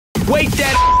Wake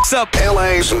that up.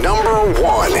 LA's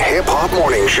 #1 hip-hop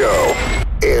morning show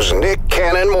is Nick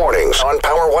Cannon Mornings on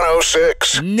Power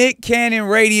 106. Nick Cannon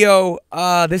Radio.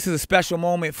 This is a special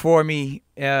moment for me.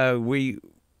 We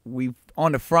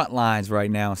on the front lines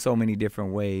right now in so many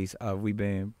different ways. We've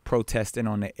been protesting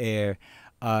on the air,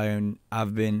 and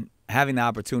I've been having the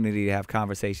opportunity to have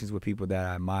conversations with people that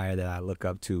I admire, that I look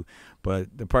up to.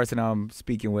 But the person I'm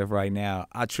speaking with right now,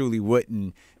 I truly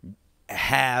wouldn't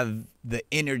have the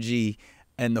energy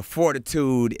and the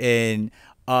fortitude and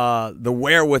the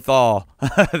wherewithal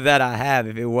that I have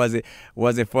if it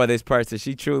wasn't for this person.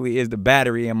 She truly is the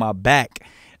battery in my back.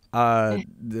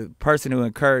 The person who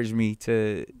encouraged me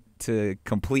to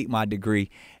complete my degree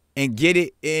and get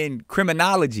it in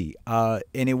criminology. And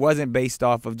it wasn't based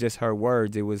off of just her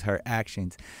words. It was her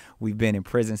actions. We've been in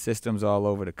prison systems all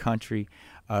over the country.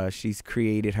 She's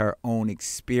created her own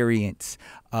experience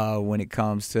when it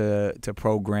comes to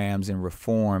programs and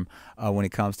reform, when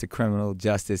it comes to criminal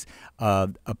justice, a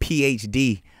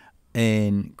PhD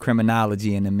in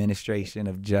criminology and administration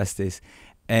of justice.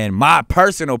 And my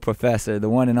personal professor, the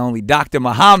one and only Dr.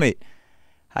 Muhammad.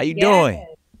 How you doing?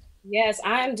 Yes,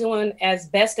 I am doing as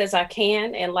best as I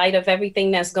can in light of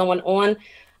everything that's going on.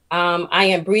 I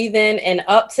am breathing and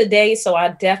up today, so I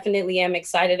definitely am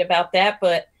excited about that.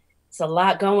 But it's a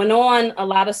lot going on. A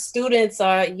lot of students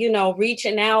are,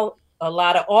 reaching out. A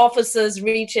lot of officers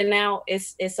reaching out.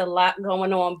 It's a lot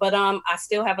going on. But I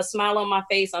still have a smile on my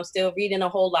face. I'm still reading a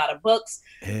whole lot of books,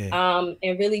 and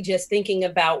really just thinking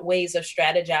about ways of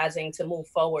strategizing to move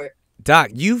forward.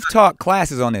 Doc, you've taught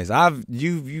classes on this.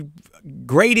 You've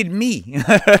graded me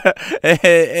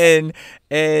and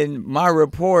my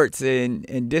reports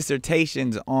and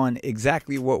dissertations on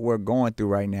exactly what we're going through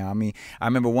right now. I mean, I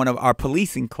remember one of our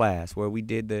policing class where we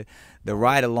did the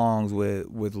ride-alongs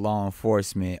with law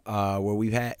enforcement, where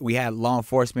we had law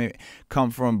enforcement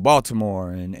come from Baltimore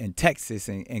and Texas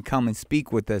and come and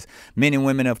speak with us, men and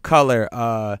women of color,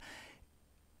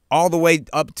 all the way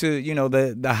up to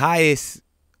the highest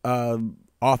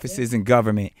offices in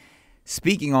government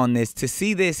speaking on this. To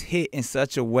see this hit in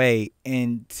such a way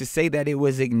and to say that it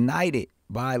was ignited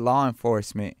by law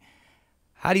enforcement,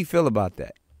 how do you feel about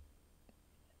that?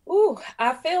 Ooh,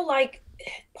 I feel like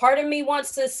part of me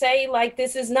wants to say like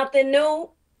this is nothing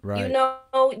new. Right. You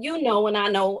know, and I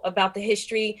know about the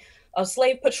history of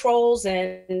slave patrols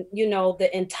and the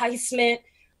enticement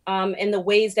and the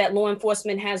ways that law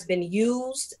enforcement has been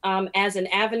used as an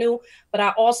avenue. But I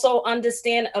also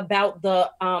understand about the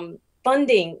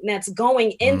funding that's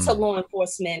going into law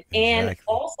enforcement. Exactly. And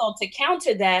also to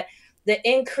counter that, the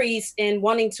increase in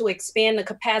wanting to expand the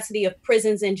capacity of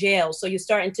prisons and jails. So you're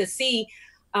starting to see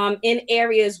in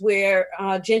areas where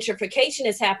gentrification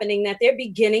is happening that they're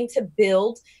beginning to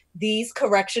build these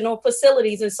correctional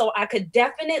facilities. And so I could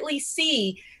definitely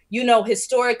see,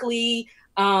 historically,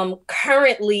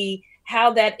 currently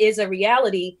how that is a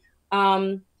reality.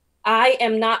 I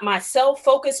am not myself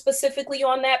focused specifically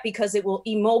on that because it will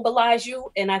immobilize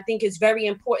you. And I think it's very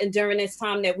important during this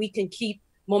time that we can keep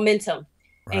momentum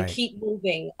and keep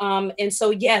moving. And so,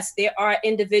 yes, there are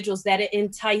individuals that are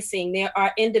enticing. There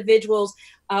are individuals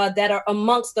that are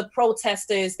amongst the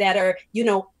protesters that are,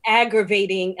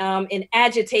 aggravating and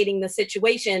agitating the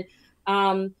situation.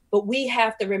 But we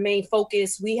have to remain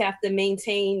focused. We have to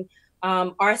maintain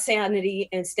our sanity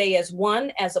and stay as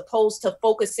one, as opposed to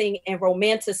focusing and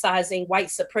romanticizing white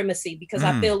supremacy, because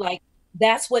I feel like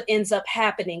that's what ends up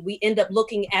happening. We end up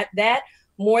looking at that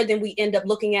more than we end up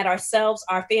looking at ourselves,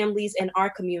 our families, and our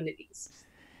communities.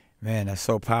 Man, that's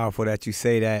so powerful that you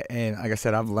say that. And like I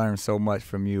said, I've learned so much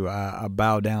from you. I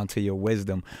bow down to your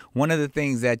wisdom. One of the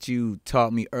things that you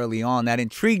taught me early on that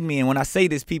intrigued me, and when I say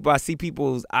this, I see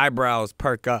people's eyebrows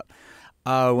perk up.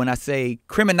 When I say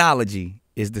criminology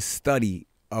is the study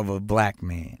of a black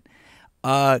man.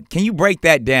 Can you break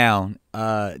that down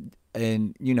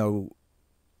and,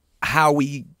 how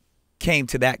we came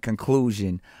to that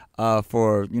conclusion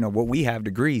for, what we have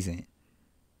degrees in?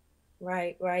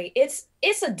 Right.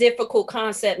 It's a difficult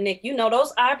concept, Nick.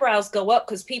 Those eyebrows go up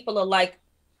because people are like,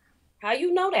 how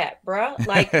you know that, bruh?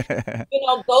 Like,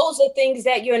 those are things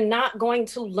that you're not going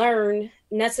to learn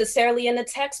necessarily in the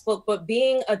textbook, but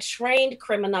being a trained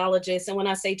criminologist, and when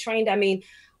I say trained, I mean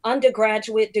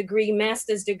undergraduate degree,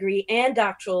 master's degree, and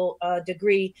doctoral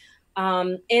degree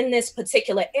in this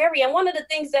particular area. And one of the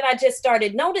things that I just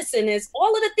started noticing is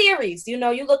all of the theories. You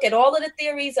look at all of the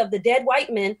theories of the dead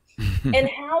white men and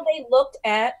how they looked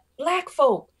at Black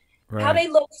folk. Right. How they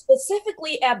look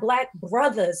specifically at Black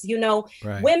brothers.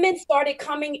 Women started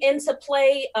coming into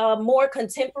play, more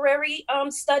contemporary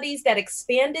studies that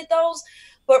expanded those.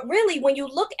 But really, when you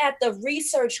look at the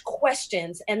research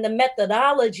questions and the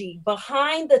methodology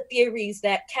behind the theories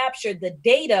that captured the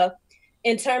data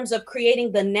in terms of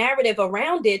creating the narrative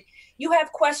around it, you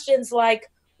have questions like,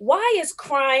 why is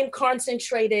crime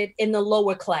concentrated in the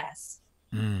lower class?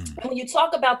 And when you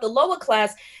talk about the lower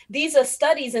class, these are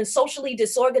studies in socially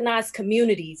disorganized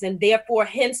communities, and therefore,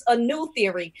 hence a new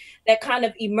theory that kind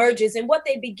of emerges. And what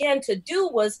they began to do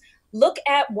was look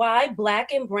at why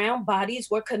Black and brown bodies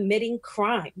were committing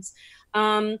crimes.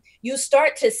 You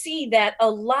start to see that a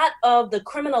lot of the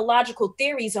criminological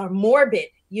theories are morbid.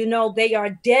 You know, they are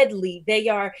deadly, they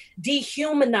are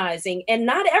dehumanizing, and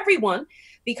not everyone,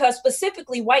 because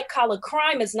specifically white collar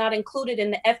crime is not included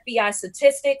in the FBI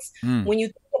statistics. When you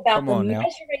think about the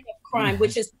measuring of crime,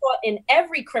 which is taught in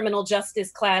every criminal justice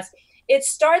class, it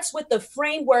starts with the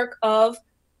framework of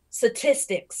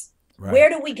statistics. Right. Where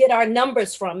do we get our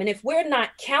numbers from? And if we're not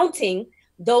counting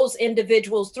those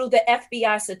individuals through the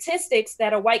FBI statistics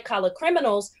that are white collar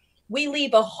criminals, we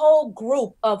leave a whole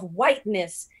group of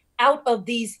whiteness out of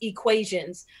these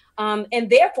equations. And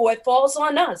therefore, it falls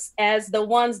on us as the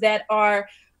ones that are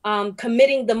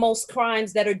committing the most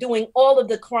crimes, that are doing all of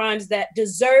the crimes that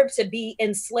deserve to be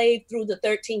enslaved through the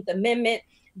 13th Amendment,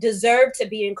 deserve to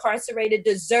be incarcerated,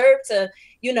 deserve to,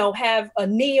 you know, have a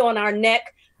knee on our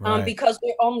neck. Right. Because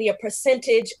we're only a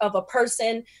percentage of a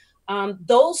person.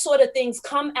 Those sort of things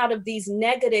come out of these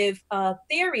negative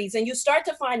theories. And you start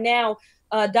to find now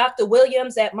Dr.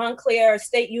 Williams at Montclair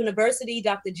State University,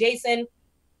 Dr. Jason,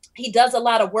 he does a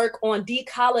lot of work on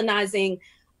decolonizing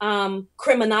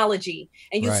criminology.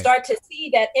 And you start to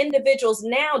see that individuals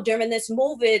now during this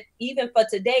movement, even for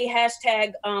today,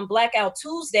 hashtag Blackout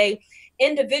Tuesday,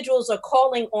 individuals are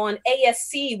calling on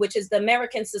ASC, which is the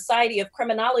American Society of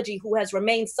Criminology, who has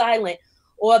remained silent,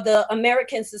 or the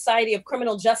American Society of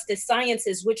Criminal Justice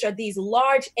Sciences, which are these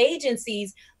large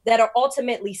agencies that are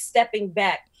ultimately stepping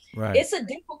back. Right. It's a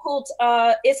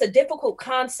difficult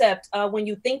concept when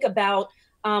you think about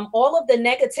all of the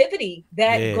negativity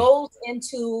that goes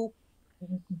into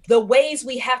the ways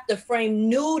we have to frame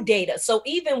new data. So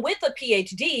even with a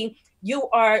PhD, you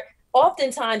are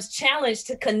oftentimes challenged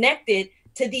to connect it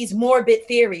to these morbid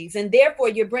theories, and therefore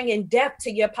you're bringing depth to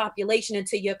your population and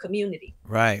to your community.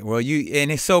 Right. Well,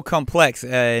 and it's so complex,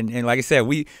 and like I said,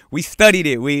 we studied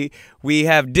it, we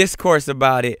have discourse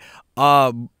about it,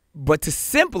 but to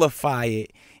simplify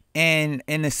it, and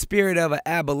in the spirit of an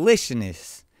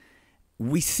abolitionist,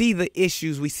 we see the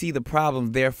issues, we see the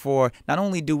problems. Therefore, not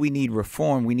only do we need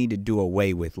reform, we need to do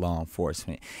away with law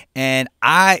enforcement. And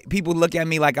people look at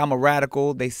me like I'm a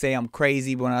radical. They say I'm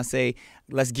crazy when I say,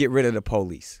 let's get rid of the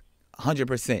police.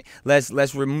 100%.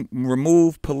 Let's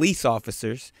remove police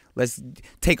officers. Let's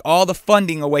take all the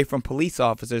funding away from police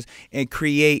officers and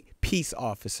create peace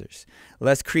officers.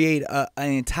 Let's create an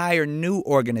entire new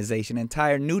organization,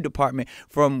 entire new department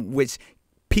from which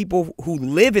people who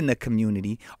live in the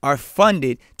community are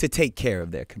funded to take care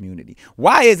of their community.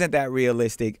 Why isn't that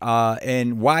realistic?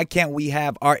 And why can't we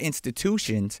have our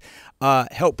institutions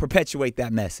help perpetuate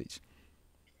that message?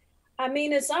 I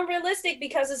mean, it's unrealistic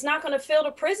because it's not going to fill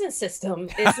the prison system.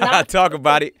 It's not talk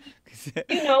about it.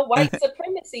 You know, white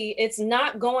supremacy. It's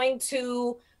not going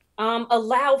to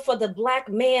allow for the Black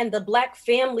man, the Black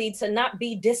family to not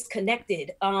be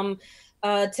disconnected.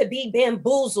 To be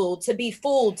bamboozled, to be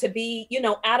fooled, to be, you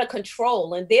know, out of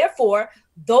control. And therefore,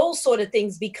 those sort of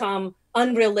things become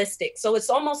unrealistic. So it's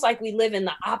almost like we live in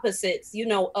the opposites, you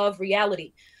know, of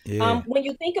reality. Yeah. When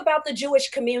you think about the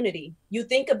Jewish community, you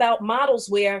think about models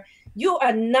where you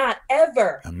are not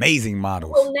ever. Amazing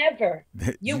models.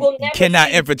 You will never cannot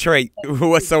infiltrate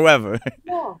whatsoever.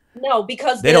 No,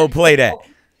 because they don't play that.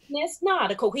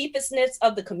 The cohesiveness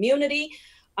of the community,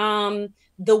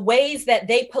 the ways that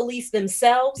they police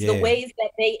themselves, the ways that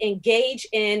they engage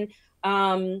in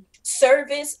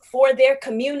service for their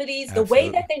communities, Absolutely. The way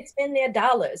that they spend their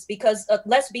dollars. Because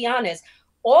let's be honest,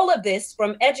 all of this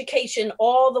from education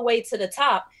all the way to the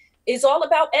top is all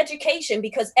about education,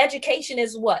 because education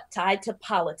is what? Tied to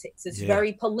politics. It's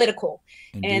very political.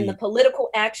 Indeed. And the political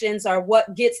actions are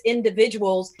what gets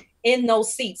individuals in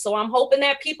those seats. So I'm hoping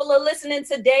that people are listening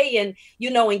today and, you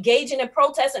know, engaging in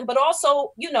protesting, but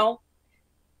also, you know,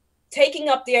 taking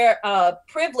up their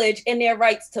privilege and their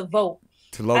rights to vote.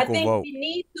 I think we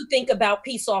need to think about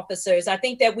peace officers. I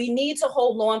think that we need to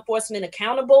hold law enforcement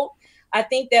accountable. I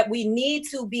think that we need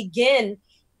to begin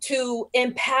to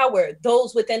empower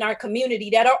those within our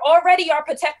community that are already our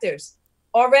protectors,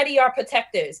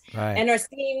 right. And are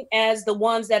seen as the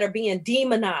ones that are being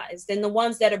demonized and the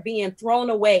ones that are being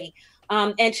thrown away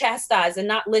and chastised and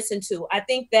not listened to. I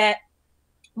think that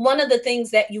one of the things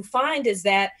that you find is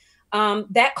that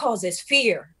that causes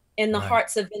fear. in the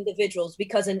hearts of individuals,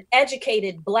 because an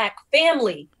educated Black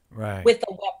family with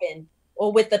a weapon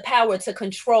or with the power to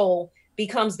control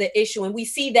becomes the issue. And we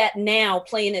see that now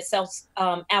playing itself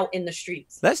out in the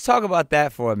streets. Let's talk about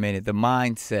that for a minute. The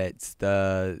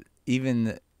mindsets,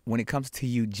 even when it comes to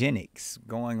eugenics,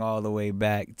 going all the way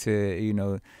back to, you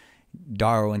know,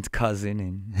 Darwin's cousin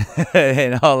and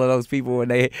and all of those people, when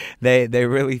they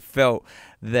really felt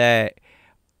that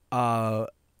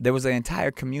there was an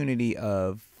entire community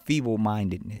of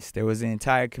feeble-mindedness. There was an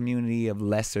entire community of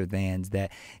lesser thans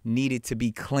that needed to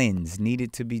be cleansed,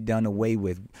 needed to be done away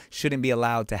with, shouldn't be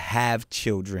allowed to have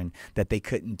children that they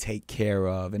couldn't take care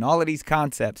of, and all of these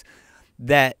concepts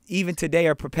that even today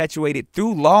are perpetuated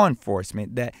through law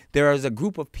enforcement, that there is a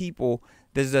group of people,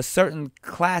 there's a certain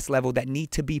class level that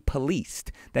need to be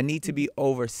policed, that need to be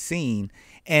overseen.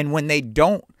 And when they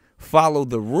don't follow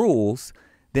the rules,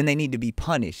 then they need to be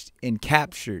punished and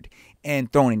captured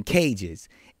and thrown in cages.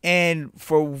 And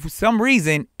for some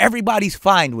reason, everybody's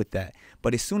fine with that.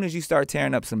 But as soon as you start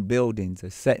tearing up some buildings or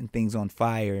setting things on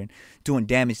fire and doing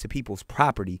damage to people's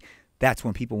property, that's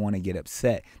when people want to get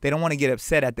upset. They don't want to get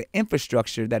upset at the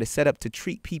infrastructure that is set up to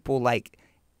treat people like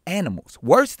animals,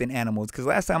 worse than animals, because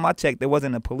last time I checked, there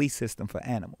wasn't a police system for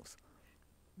animals.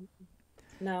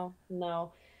 No.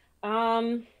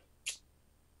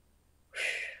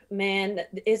 Man,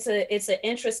 it's an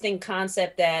interesting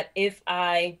concept that if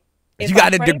you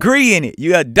got a degree in it,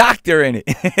 you're a doctor in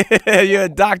it. You're a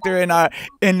doctor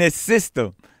in this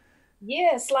system.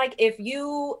 Yes, like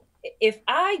if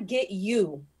I get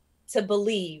you to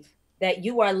believe that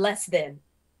you are less than,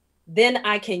 then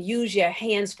I can use your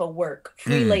hands for work,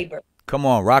 free labor. Come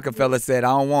on, Rockefeller said,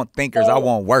 I don't want thinkers, I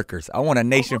want workers. I want a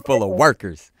nation full of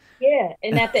workers. Yeah,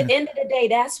 and at the end of the day,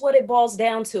 that's what it boils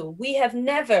down to. We have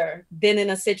never been in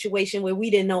a situation where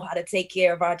we didn't know how to take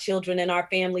care of our children and our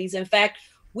families. In fact,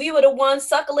 we were the ones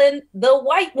suckling the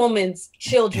white woman's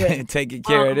children. Taking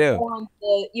care of them. On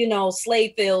the,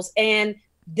 slave fields. And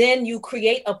then you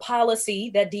create a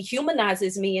policy that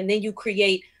dehumanizes me, and then you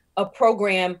create a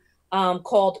program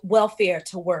called welfare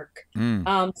to work.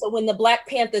 So when the Black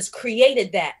Panthers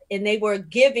created that and they were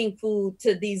giving food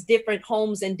to these different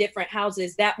homes and different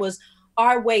houses, that was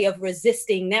our way of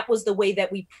resisting. That was the way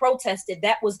that we protested.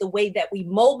 That was the way that we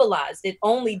mobilized. It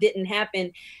only didn't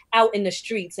happen out in the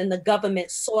streets, and the government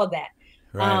saw that.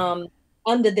 Right.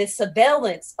 Under the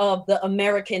surveillance of the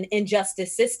American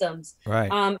injustice systems. Right.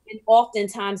 And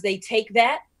oftentimes they take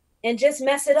that and just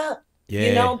mess it up.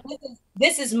 Yeah.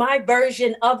 This is my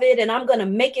version of it, and I'm going to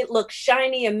make it look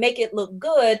shiny and make it look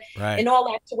good. Right. In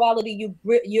all actuality,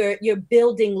 you're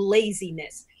building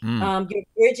laziness. You're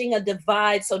bridging a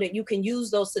divide so that you can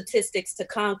use those statistics to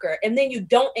conquer. And then you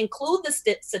don't include the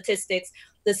statistics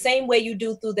the same way you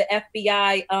do through the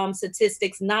FBI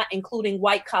statistics, not including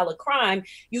white collar crime.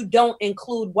 You don't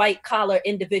include white collar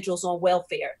individuals on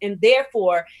welfare. And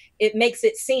therefore, it makes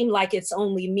it seem like it's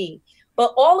only me.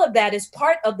 But all of that is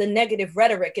part of the negative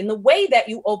rhetoric. And the way that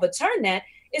you overturn that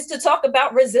is to talk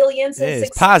about resilience and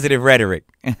success. Positive rhetoric.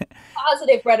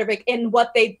 Positive rhetoric. And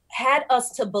what they had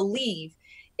us to believe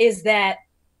is that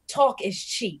talk is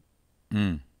cheap.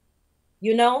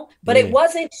 But it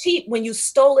wasn't cheap when you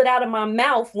stole it out of my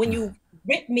mouth, when you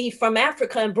ripped me from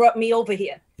Africa and brought me over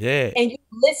here. Yeah. And you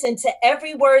listened to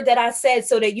every word that I said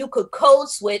so that you could code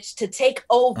switch to take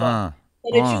over, so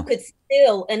that you could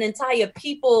steal an entire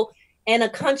people and a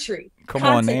country. Come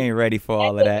on, they ain't ready for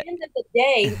all of that. At the end of the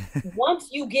day, once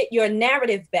you get your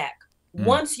narrative back,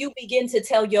 once you begin to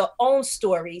tell your own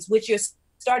stories, which you're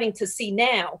starting to see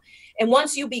now, and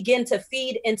once you begin to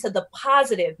feed into the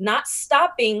positive, not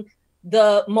stopping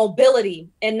the mobility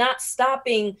and not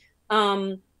stopping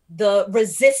the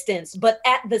resistance, but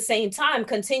at the same time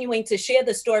continuing to share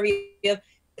the story of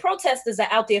protesters are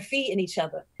out there feeding each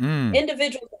other.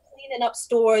 Individuals are cleaning up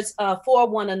stores for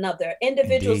one another.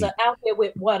 Individuals are out there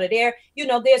with water.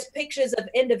 There's pictures of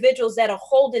individuals that are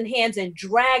holding hands and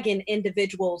dragging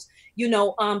individuals,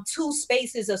 to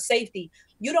spaces of safety.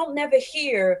 You don't never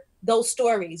hear those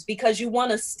stories because you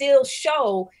want to still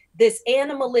show this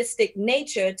animalistic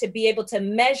nature to be able to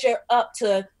measure up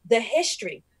to the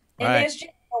history. And there's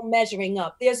just no measuring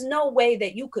up. There's no way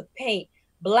that you could paint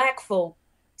Black folk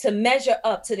to measure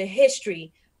up to the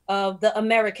history of the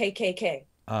American KKK.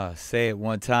 Say it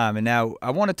one time. And now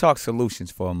I want to talk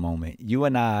solutions for a moment. You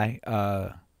and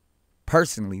I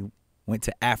personally went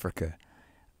to Africa,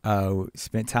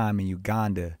 spent time in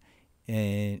Uganda,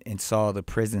 and saw the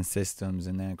prison systems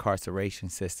and the incarceration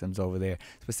systems over there,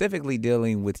 specifically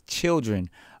dealing with children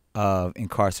of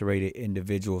incarcerated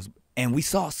individuals. and we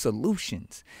saw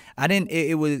solutions. I didn't.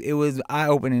 It was eye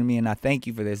opening to me, and I thank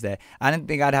you for this. That I didn't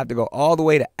think I'd have to go all the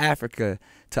way to Africa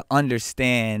to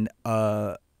understand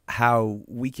how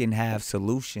we can have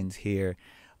solutions here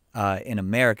in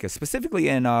America, specifically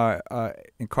in our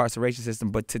incarceration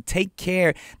system. But to take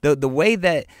care, the way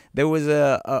that there was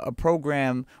a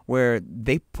program where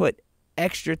they put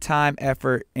extra time,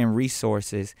 effort, and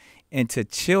resources into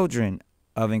children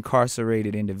of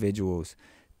incarcerated individuals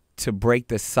to break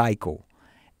the cycle.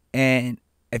 And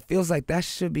it feels like that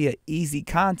should be an easy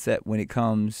concept when it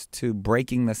comes to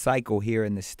breaking the cycle here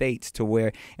in the States, to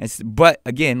where, but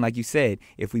again, like you said,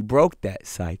 if we broke that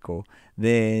cycle,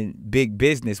 then big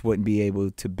business wouldn't be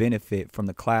able to benefit from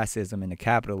the classism and the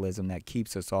capitalism that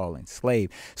keeps us all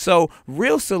enslaved. So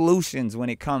real solutions when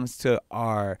it comes to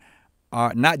our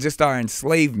not just our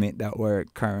enslavement that we're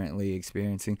currently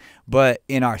experiencing, but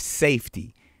in our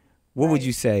safety. What would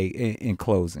you say in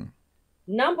closing?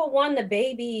 Number one, the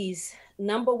babies.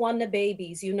 Number one, the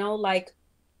babies. You know, like,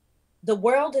 the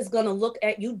world is going to look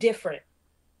at you different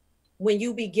when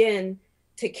you begin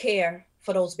to care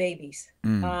for those babies.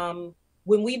 When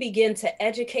we begin to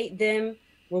educate them,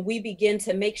 when we begin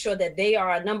to make sure that they are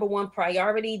our number one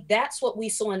priority, that's what we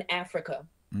saw in Africa.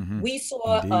 We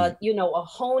saw, a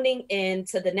honing in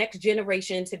to the next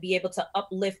generation to be able to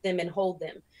uplift them and hold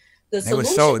them. They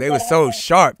were so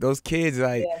sharp. Those kids,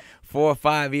 like 4 or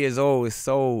 5 years old, is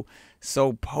so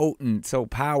potent, so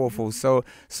powerful, so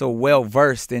well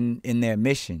versed in their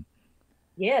mission.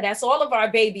 Yeah, that's all of our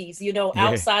babies,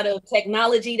 outside of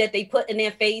technology that they put in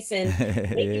their face and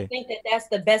make you think that that's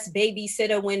the best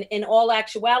babysitter, when in all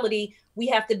actuality, we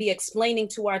have to be explaining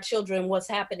to our children what's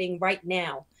happening right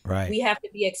now. Right. We have to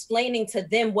be explaining to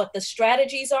them what the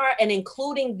strategies are and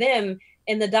including them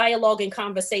in the dialogue and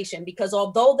conversation, because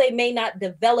although they may not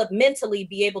developmentally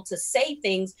be able to say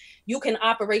things, you can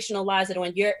operationalize it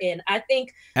on your end. I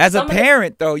think as a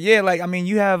parent though, you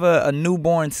have a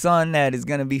newborn son that is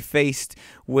going to be faced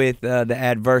with the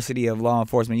adversity of law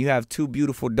enforcement. You have 2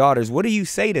 beautiful daughters. What do you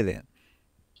say to them?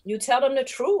 You tell them the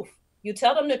truth. You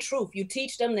tell them the truth. You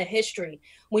teach them the history.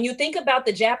 When you think about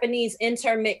the Japanese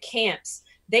internment camps,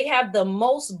 they have the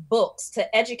most books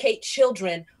to educate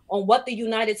children on what the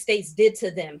United States did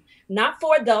to them, not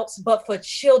for adults, but for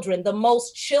children. The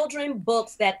most children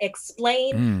books that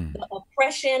explain the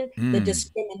oppression, the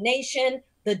discrimination,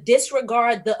 the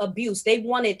disregard, the abuse. They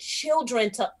wanted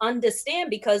children to understand,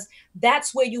 because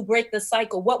that's where you break the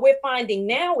cycle. What we're finding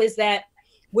now is that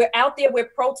we're out there, we're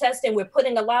protesting, we're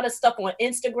putting a lot of stuff on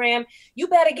Instagram. You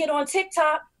better get on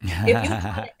TikTok. If you want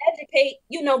to educate,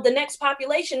 the next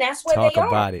population, that's where they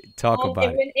are. Talk about it.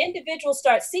 And when individuals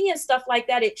start seeing stuff like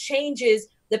that, it changes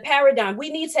the paradigm. We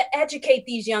need to educate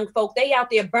these young folk. They out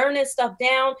there burning stuff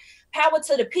down. Power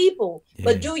to the people. Yeah.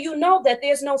 But do you know that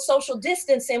there's no social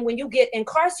distancing when you get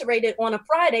incarcerated on a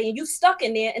Friday and you stuck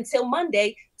in there until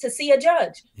Monday to see a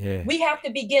judge? Yeah. We have to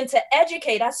begin to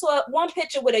educate. I saw one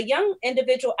picture with a young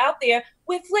individual out there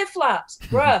with flip-flops.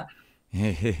 Bruh.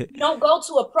 Don't go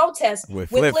to a protest with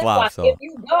flip-flops. If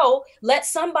you go, let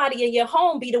somebody in your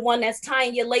home be the one that's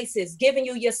tying your laces, giving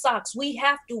you your socks. We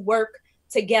have to work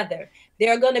together.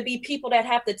 There are going to be people that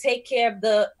have to take care of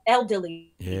the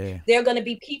elderly. Yeah. There are going to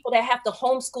be people that have to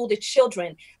homeschool the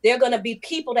children. There are going to be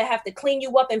people that have to clean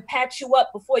you up and patch you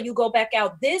up before you go back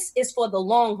out. This is for the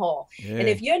long haul. Yeah. And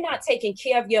if you're not taking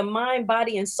care of your mind,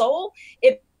 body, and soul,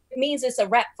 it means it's a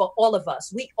wrap for all of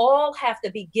us. We all have to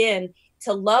begin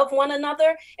to love one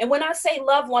another. And when I say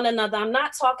love one another, I'm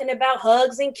not talking about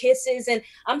hugs and kisses, and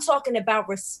I'm talking about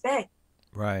respect.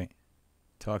 Right.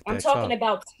 I'm talking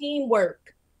about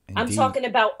teamwork. Indeed. I'm talking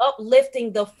about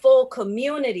uplifting the full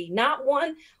community, not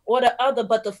one or the other,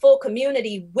 but the full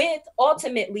community, with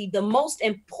ultimately the most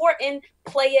important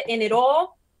player in it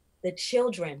all, the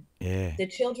children. Yeah. The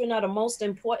children are the most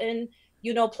important,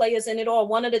 players in it all.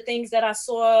 One of the things that I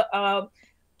saw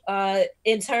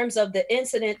in terms of the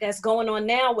incident that's going on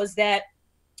now was that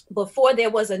before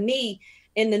there was a knee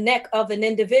in the neck of an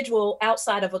individual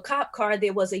outside of a cop car,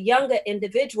 there was a younger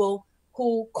individual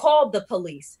who called the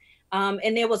police.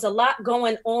 And there was a lot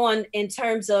going on in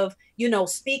terms of,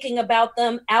 speaking about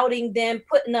them, outing them,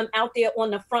 putting them out there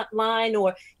on the front line,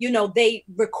 or, they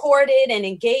recorded and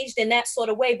engaged in that sort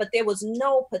of way. But there was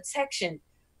no protection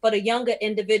for the younger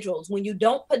individuals. When you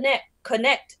don't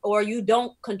connect, or you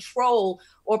don't control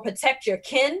or protect your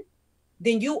kin,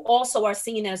 then you also are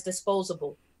seen as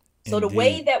disposable. So Indeed. The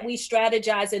way that we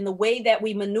strategize and the way that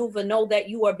we maneuver, know that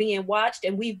you are being watched,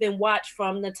 and we've been watched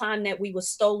from the time that we were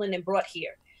stolen and brought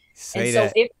here. So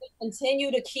if we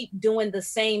continue to keep doing the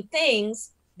same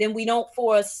things, then we don't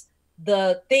force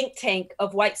the think tank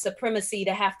of white supremacy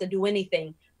to have to do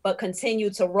anything. but continue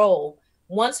to roll.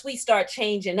 Once we start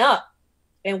changing up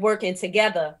and working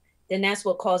together, then that's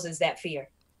what causes that fear.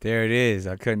 There it is.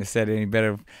 I couldn't have said it any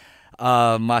better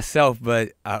myself,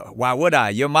 but why would I?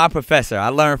 You're my professor. I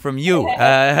learn from you.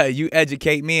 You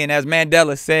educate me, and as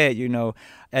Mandela said, you know,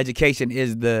 education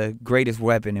is the greatest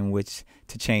weapon in which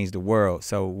to change the world.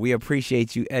 So we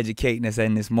appreciate you educating us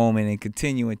in this moment and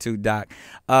continuing to, Doc.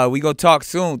 We gonna talk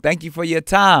soon. Thank you for your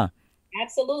time.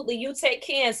 Absolutely. You take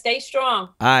care and stay strong.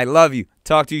 I love you.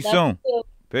 Talk to you Love soon. you.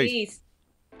 Peace. Peace.